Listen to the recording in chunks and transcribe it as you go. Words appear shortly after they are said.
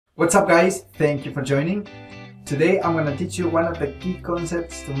What's up guys, thank you for joining. Today I'm going to teach you one of the key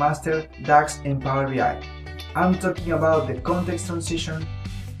concepts to master DAX and Power BI. I'm talking about the context transition,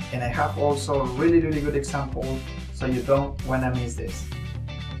 and I have also a really good example, so you don't want to miss this.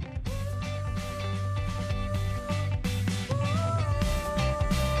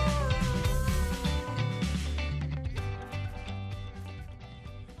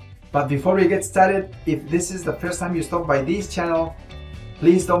 But before we get started, if this is the first time you stop by this channel,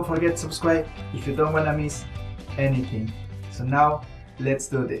 please don't forget to subscribe if you don't want to miss anything. So now let's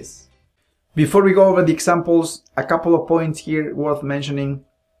do this. Before we go over the examples, a couple of points here worth mentioning.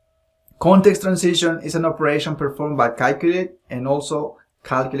 Context transition is an operation performed by calculate and also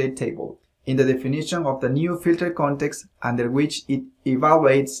calculate table in the definition of the new filter context under which it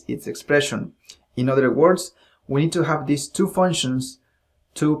evaluates its expression. In other words, we need to have these two functions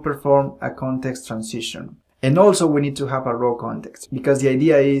to perform a context transition. And also we need to have a row context, because the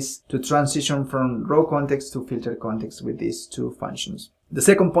idea is to transition from row context to filter context with these two functions. The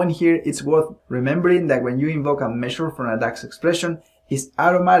second point here, it's worth remembering that when you invoke a measure from a DAX expression, it's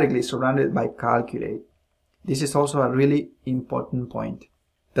automatically surrounded by calculate. This is also a really important point.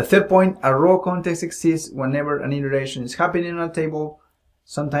 The third point, a row context exists whenever an iteration is happening on a table.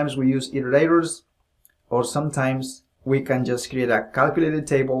 Sometimes we use iterators, or sometimes we can just create a calculated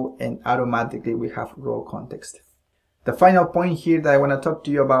table and automatically we have row context. The final point here that I want to talk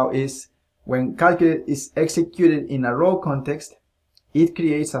to you about is when calculate is executed in a row context, it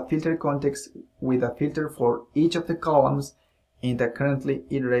creates a filter context with a filter for each of the columns in the currently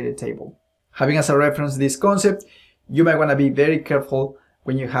iterated table. Having as a reference this concept, you might want to be very careful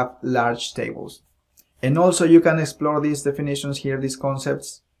when you have large tables. And also you can explore these definitions here, these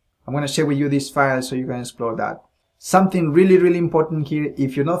concepts. I'm going to share with you this file so you can explore that. Something really important here,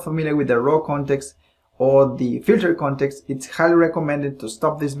 if you're not familiar with the row context or the filter context, it's highly recommended to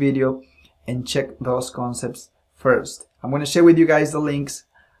stop this video and check those concepts first. I'm going to share with you guys the links.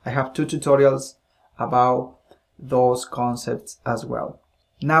 I have two tutorials about those concepts as well.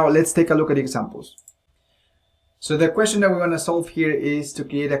 Now let's take a look at the examples. So the question that we're going to solve here is to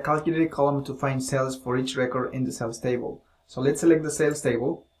create a calculated column to find cells for each record in the sales table. So let's select the sales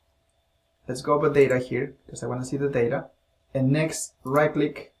table. Let's go over data here because I want to see the data, and next right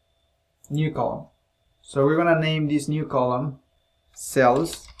click, new column. So we're going to name this new column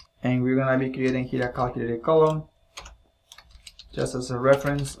cells, and we're going to be creating here a calculated column just as a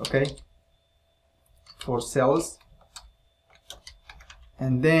reference, okay, for cells.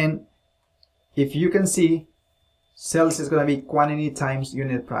 And then if you can see, cells is going to be quantity times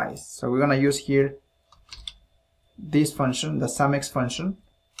unit price. So we're going to use here this function, the sumX function,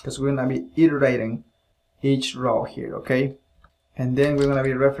 because we're going to be iterating each row here, okay? And then we're going to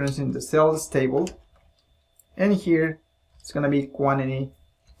be referencing the sales table, and here it's going to be quantity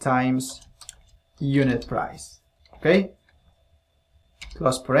times unit price, okay?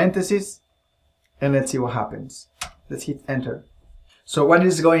 Close parentheses, and let's see what happens. Let's hit enter. So what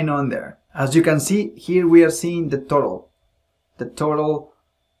is going on there? As you can see here, we are seeing the total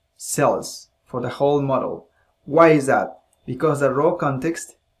cells for the whole model. Why is that? Because the row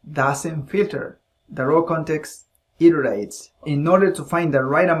context doesn't filter. The row context iterates. In order to find the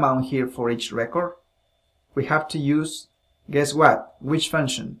right amount here for each record, we have to use, guess what? Which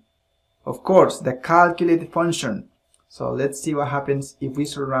function? Of course, the calculate function. So let's see what happens if we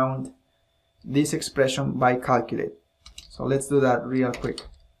surround this expression by calculate. So let's do that real quick.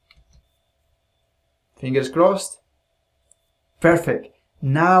 Fingers crossed. Perfect.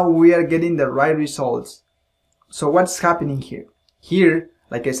 Now we are getting the right results. So what's happening here? Here,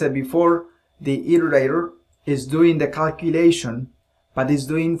 like I said before, the iterator is doing the calculation, but it's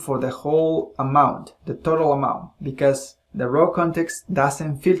doing for the whole amount, the total amount, because the row context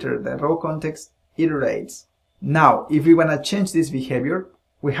doesn't filter, the row context iterates. Now, if we want to change this behavior,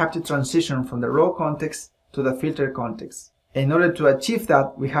 we have to transition from the row context to the filter context. In order to achieve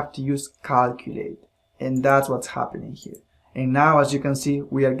that, we have to use calculate, and that's what's happening here. And now, as you can see,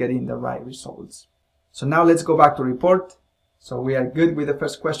 we are getting the right results. So now let's go back to report. So we are good with the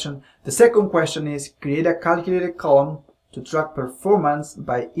first question. The second question is create a calculated column to track performance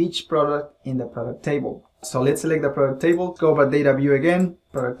by each product in the product table. So let's select the product table, go over data view again,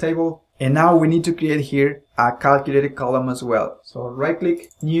 product table, and now we need to create here a calculated column as well. So right click,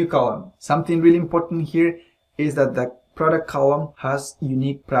 new column. Something really important here is that the product column has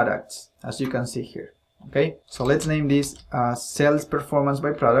unique products, as you can see here. Okay, so let's name this sales performance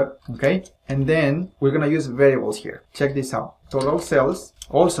by product. Okay, and then we're gonna use variables here. Check this out, total sales.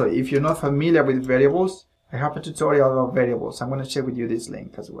 Also, if you're not familiar with variables, I have a tutorial about variables. I'm gonna share with you this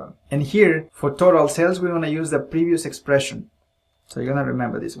link as well. And here for total sales, we're gonna use the previous expression. So you're gonna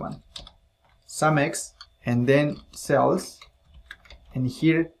remember this one. Sum X and then cells, and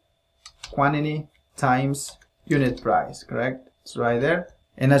here quantity times unit price, correct? It's right there.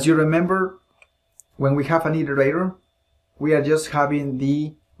 And as you remember, when we have an iterator, we are just having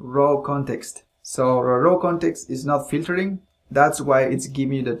the row context. So the row context is not filtering. That's why it's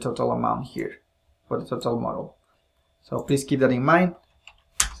giving you the total amount here for the total model. So please keep that in mind.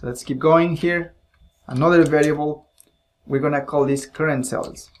 So let's keep going here. Another variable, we're gonna call this current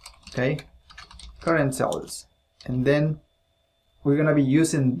cells, okay? Current cells. And then we're gonna be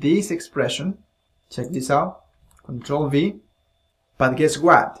using this expression. Check this out, Control V. But guess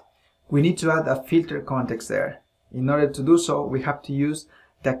what? We need to add a filter context there. In order to do so, we have to use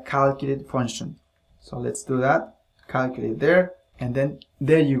the calculate function. So let's do that, calculate there, and then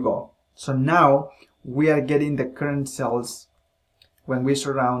there you go. So now we are getting the current cells when we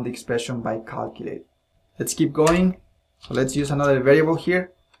surround the expression by calculate. Let's keep going. So let's use another variable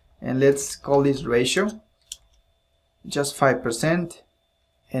here, and let's call this ratio, just 5%,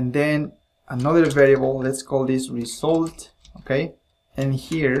 and then another variable, let's call this result, okay? And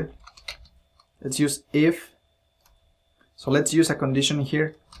here, let's use if. So let's use a condition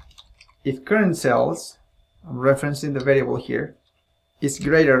here. If current cells, I'm referencing the variable here, is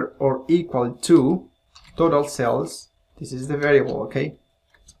greater or equal to total cells, this is the variable, okay,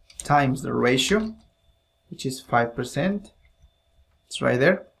 times the ratio, which is 5%. It's right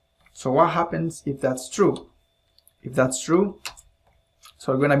there. So what happens if that's true? If that's true,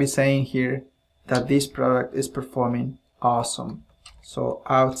 so we're going to be saying here that this product is performing awesome. So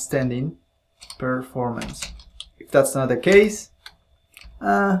outstanding performance. If that's not the case,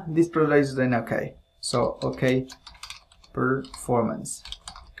 this product is doing okay. So okay performance.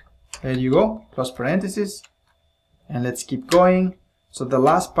 There you go, close parentheses, and let's keep going. So the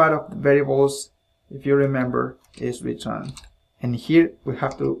last part of the variables, if you remember, is return. And here we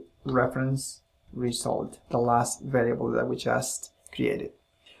have to reference result, the last variable that we just created.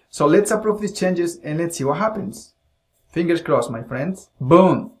 So let's approve these changes and let's see what happens. Fingers crossed, my friends.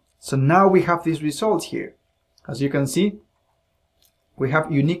 Boom! So now we have these results here. As you can see, we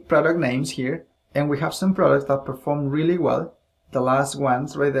have unique product names here, and we have some products that perform really well, the last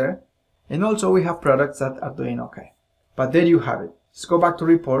ones right there, and also we have products that are doing okay. But there you have it. Let's go back to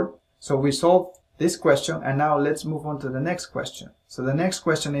report. So we solved this question, and now let's move on to the next question. So the next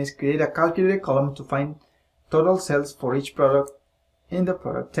question is create a calculated column to find total sales for each product in the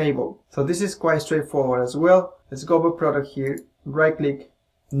product table. So this is quite straightforward as well. Let's go over product here, right click,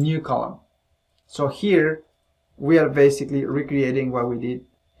 new column. So here we are basically recreating what we did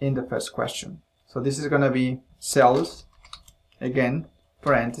in the first question. So this is going to be sales, again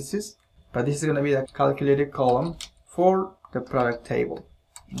parentheses, but this is going to be the calculated column for the product table,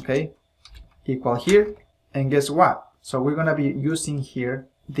 okay, equal here. And guess what? So we're going to be using here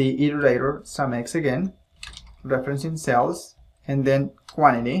the iterator sum x again, referencing sales, and then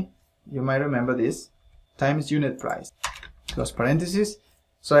quantity, you might remember this, times unit price, close parentheses.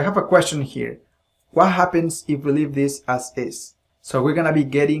 So I have a question here. What happens if we leave this as is? So we're gonna be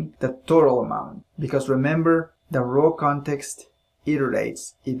getting the total amount, because remember, the row context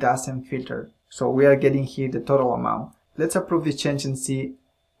iterates, it doesn't filter. So we are getting here the total amount. Let's approve this change and see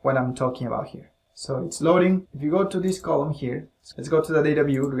what I'm talking about here. So it's loading. If you go to this column here, let's go to the data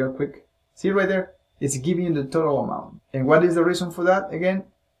view real quick. See right there? It's giving you the total amount. And what is the reason for that? Again,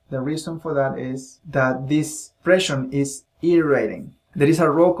 the reason for that is that this expression is iterating. There is a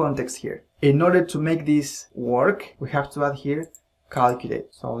row context here. In order to make this work, we have to add here calculate.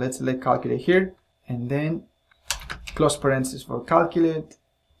 So let's select calculate here, and then close parentheses for calculate.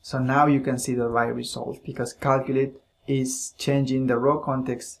 So now you can see the right result, because calculate is changing the row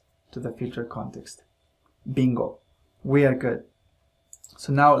context to the filter context. Bingo. We are good.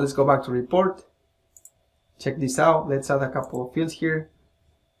 So now let's go back to report. Check this out. Let's add a couple of fields here.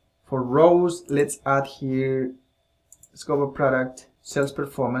 For rows, let's add here, let's go over product, sales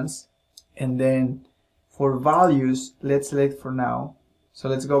performance, and then for values, let's select for now. So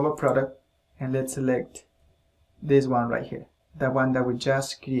let's go over product and let's select this one right here, the one that we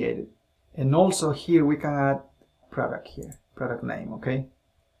just created. And also here we can add product here, product name, okay,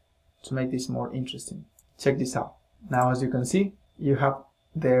 to make this more interesting. Check this out. Now as you can see, you have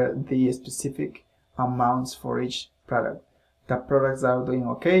there the specific amounts for each product, the products that are doing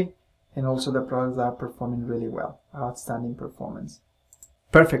okay, and also the products that are performing really well, outstanding performance.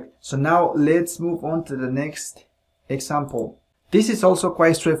 Perfect. So now let's move on to the next example. This is also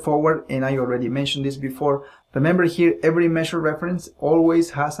quite straightforward, and I already mentioned this before. Remember here, every measure reference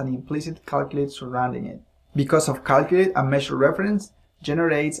always has an implicit calculate surrounding it. Because of calculate, a measure reference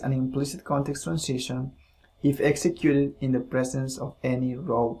generates an implicit context transition if executed in the presence of any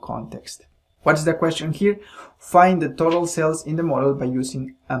row context. What is the question here? Find the total cells in the model by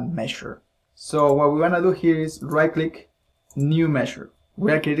using a measure. So what we want to do here is right click, new measure.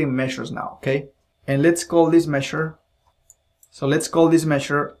 We are creating measures now, okay? And let's call this measure. So let's call this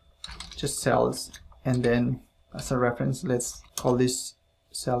measure just cells, and then as a reference, let's call this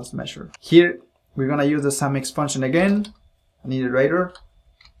cells measure. Here we're gonna use the SumX function again, an iterator,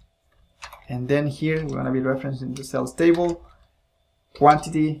 and then here we're gonna be referencing the sales table,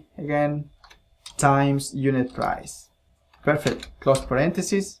 quantity again, times unit price. Perfect. Close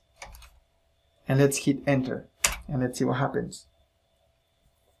parentheses, and let's hit enter, and let's see what happens.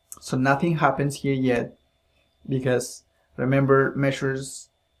 So nothing happens here yet, because remember, measures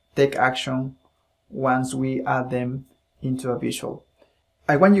take action once we add them into a visual.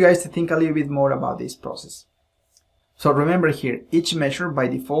 I want you guys to think a little bit more about this process. So remember here, each measure by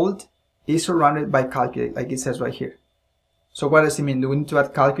default is surrounded by calculate, like it says right here. So what does it mean? Do we need to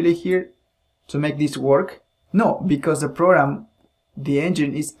add calculate here to make this work? No, because the program, the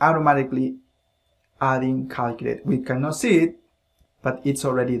engine, is automatically adding calculate. We cannot see it, but it's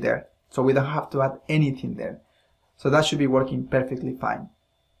already there. So we don't have to add anything there. So that should be working perfectly fine.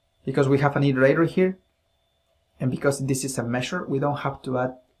 Because we have an iterator here, and because this is a measure, we don't have to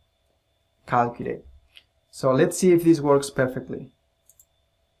add calculate. So let's see if this works perfectly.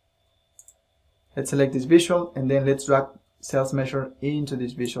 Let's select this visual, and then let's drag sales measure into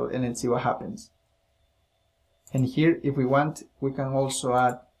this visual, and let's see what happens. And here, if we want, we can also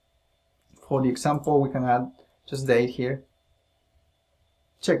add, for the example, we can add just date here.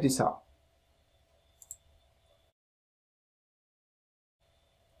 Check this out.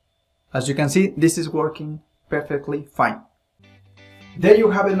 As you can see, this is working perfectly fine. There you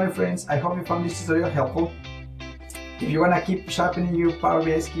have it, my friends. I hope you found this tutorial helpful. If you want to keep sharpening your Power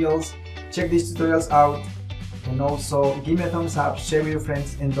BI skills, check these tutorials out. And also, give me a thumbs up, share with your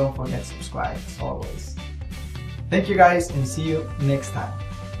friends, and don't forget to subscribe as always. Thank you guys, and see you next time.